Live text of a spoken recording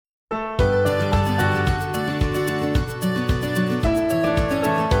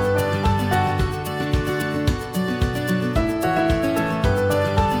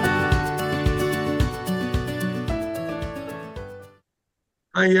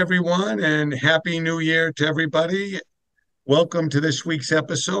Hi, everyone, and Happy New Year to everybody. Welcome to this week's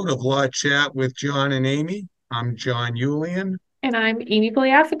episode of Law Chat with John and Amy. I'm John Yulian. And I'm Amy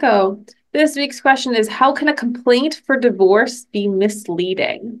Poliafico. This week's question is, how can a complaint for divorce be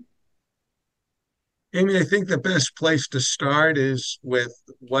misleading? Amy, I think the best place to start is with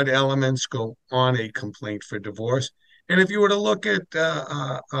what elements go on a complaint for divorce. And if you were to look at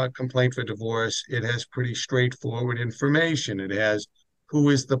a complaint for divorce, it has pretty straightforward information. It has who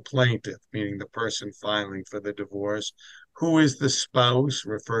is the plaintiff, meaning the person filing for the divorce, who is the spouse,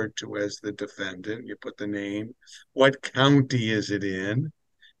 referred to as the defendant. You put the name, what county is it in?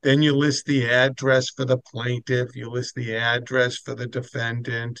 Then you list the address for the plaintiff, you list the address for the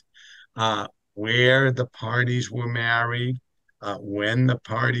defendant, uh, where the parties were married, when the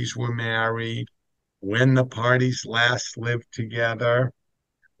parties were married, when the parties last lived together,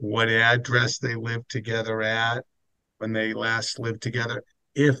 what address they lived together at, when they last lived together.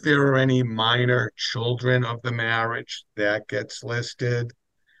 If there are any minor children of the marriage, that gets listed.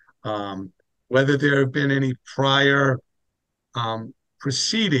 Um, whether there have been any prior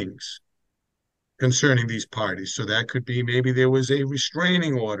proceedings concerning these parties. So that could be maybe there was a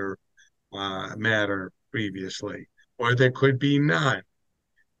restraining order matter previously, or there could be none.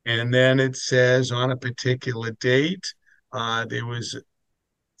 And then it says on a particular date, there was,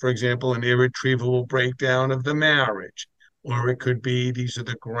 for example, an irretrievable breakdown of the marriage, or it could be these are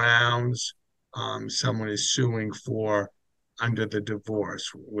the grounds someone is suing for under the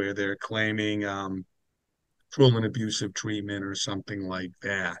divorce, where they're claiming cruel and abusive treatment or something like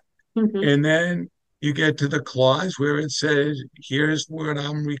that. Mhm. And then you get to the clause where it says, here's what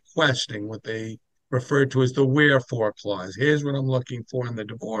I'm requesting, what they refer to as the wherefore clause. Here's what I'm looking for in the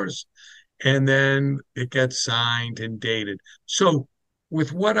divorce. And then it gets signed and dated. So,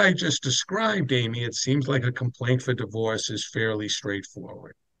 with what I just described, Amy, it seems like a complaint for divorce is fairly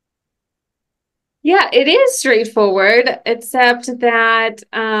straightforward. Yeah, it is straightforward, except that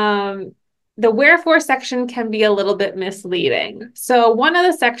the wherefore section can be a little bit misleading. So, one of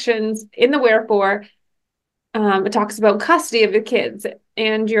the sections in the wherefore, it talks about custody of the kids,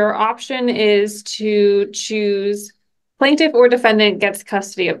 and your option is to choose plaintiff or defendant gets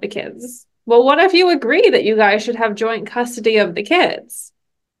custody of the kids. Well, what if you agree that you guys should have joint custody of the kids?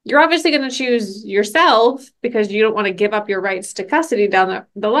 You're obviously going to choose yourself because you don't want to give up your rights to custody down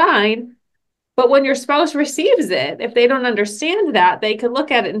the line. But when your spouse receives it, if they don't understand that, they could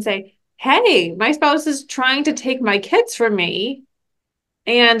look at it and say, hey, my spouse is trying to take my kids from me.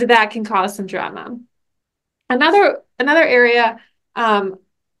 And that can cause some drama. Another area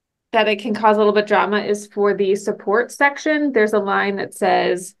that it can cause a little bit drama is for the support section. There's a line that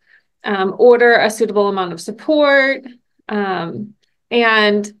says, order a suitable amount of support. And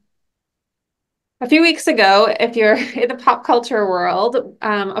a few weeks ago, if you're in the pop culture world,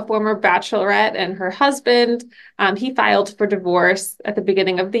 a former bachelorette and her husband, he filed for divorce at the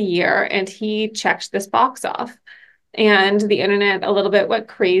beginning of the year, and he checked this box off. And the internet a little bit went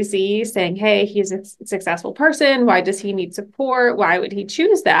crazy, saying, "Hey, he's a successful person. Why does he need support? Why would he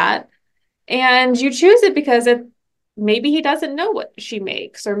choose that?" And you choose it because maybe he doesn't know what she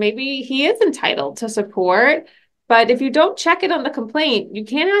makes, or maybe he is entitled to support. But if you don't check it on the complaint, you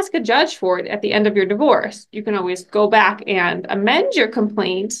can't ask a judge for it at the end of your divorce. You can always go back and amend your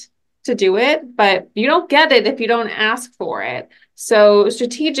complaint to do it, but you don't get it if you don't ask for it. So,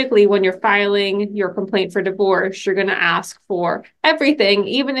 strategically, when you're filing your complaint for divorce, you're going to ask for everything,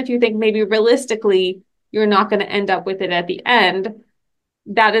 even if you think maybe realistically you're not going to end up with it at the end.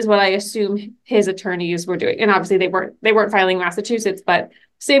 That is what I assume his attorneys were doing. And obviously they weren't filing Massachusetts, but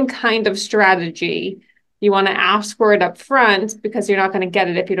same kind of strategy. You want to ask for it up front because you're not going to get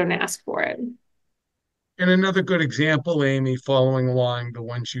it if you don't ask for it. And another good example, Amy, following along the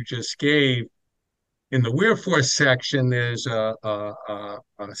ones you just gave, in the wherefore section, there's a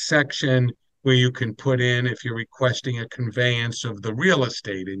section where you can put in if you're requesting a conveyance of the real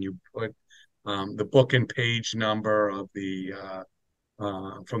estate, and you put the book and page number of the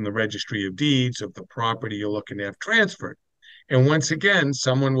from the registry of deeds of the property you're looking to have transferred. And once again,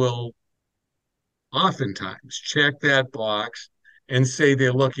 someone will oftentimes check that box and say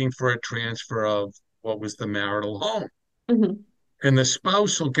they're looking for a transfer of what was the marital home. Mhm. And the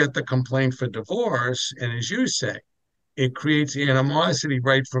spouse will get the complaint for divorce. And as you say, it creates animosity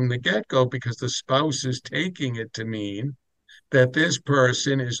right from the get go because the spouse is taking it to mean that this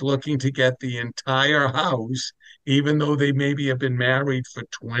person is looking to get the entire house, even though they maybe have been married for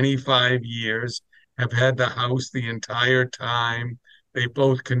 25 years, have had the house the entire time, they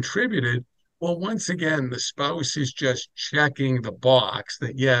both contributed. Well, once again, the spouse is just checking the box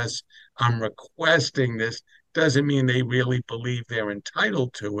that, yes, I'm requesting this. Doesn't mean they really believe they're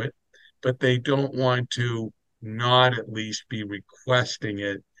entitled to it, but they don't want to not at least be requesting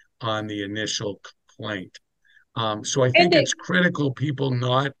it on the initial complaint. So I And think it's critical people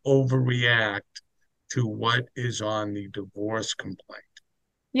not overreact to what is on the divorce complaint.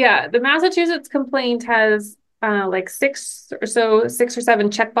 yeah, the Massachusetts complaint has like six or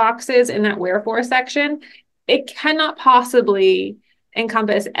seven check boxes in that wherefore section. It cannot possibly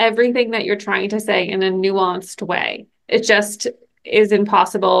encompass everything that you're trying to say in a nuanced way. It just is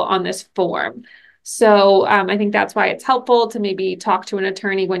impossible on this form. So I think that's why it's helpful to maybe talk to an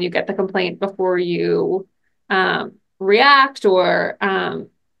attorney when you get the complaint before you react or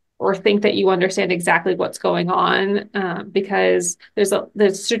think that you understand exactly what's going on, because there's a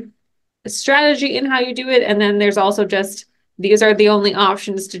strategy in how you do it, and then there's also just these are the only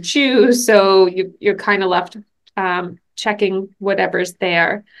options to choose, so you're kind of left checking whatever's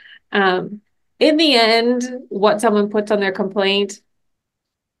there. In the end, what someone puts on their complaint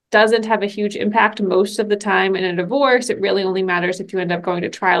doesn't have a huge impact most of the time in a divorce. It really only matters if you end up going to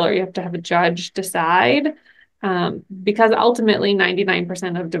trial or you have to have a judge decide. Because ultimately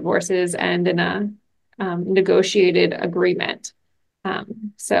 99% of divorces end in a negotiated agreement.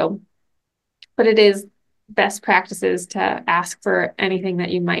 So, but it is best practices to ask for anything that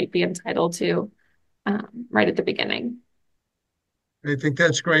you might be entitled to right at the beginning. I think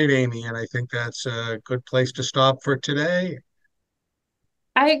that's great, Amy, and I think that's a good place to stop for today.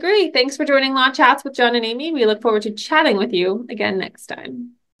 I agree. Thanks for joining Law Chats with John and Amy. We look forward to chatting with you again next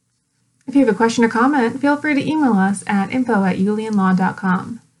time. If you have a question or comment, feel free to email us at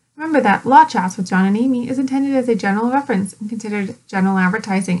info@yulianlaw.com. Remember that Law Chats with John and Amy is intended as a general reference and considered general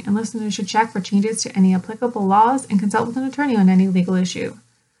advertising, and listeners should check for changes to any applicable laws and consult with an attorney on any legal issue.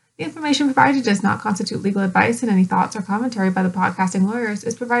 The information provided does not constitute legal advice, and any thoughts or commentary by the podcasting lawyers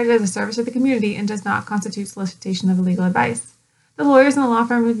is provided as a service to the community and does not constitute solicitation of legal advice. The lawyers in the law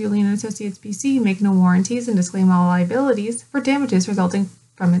firm of Julian & Associates PC make no warranties and disclaim all liabilities for damages resulting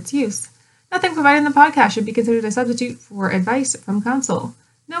from its use. Nothing provided in the podcast should be considered a substitute for advice from counsel.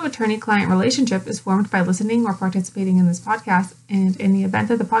 No attorney-client relationship is formed by listening or participating in this podcast, and in the event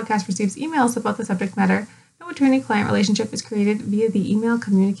that the podcast receives emails about the subject matter, no attorney-client relationship is created via the email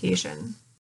communication.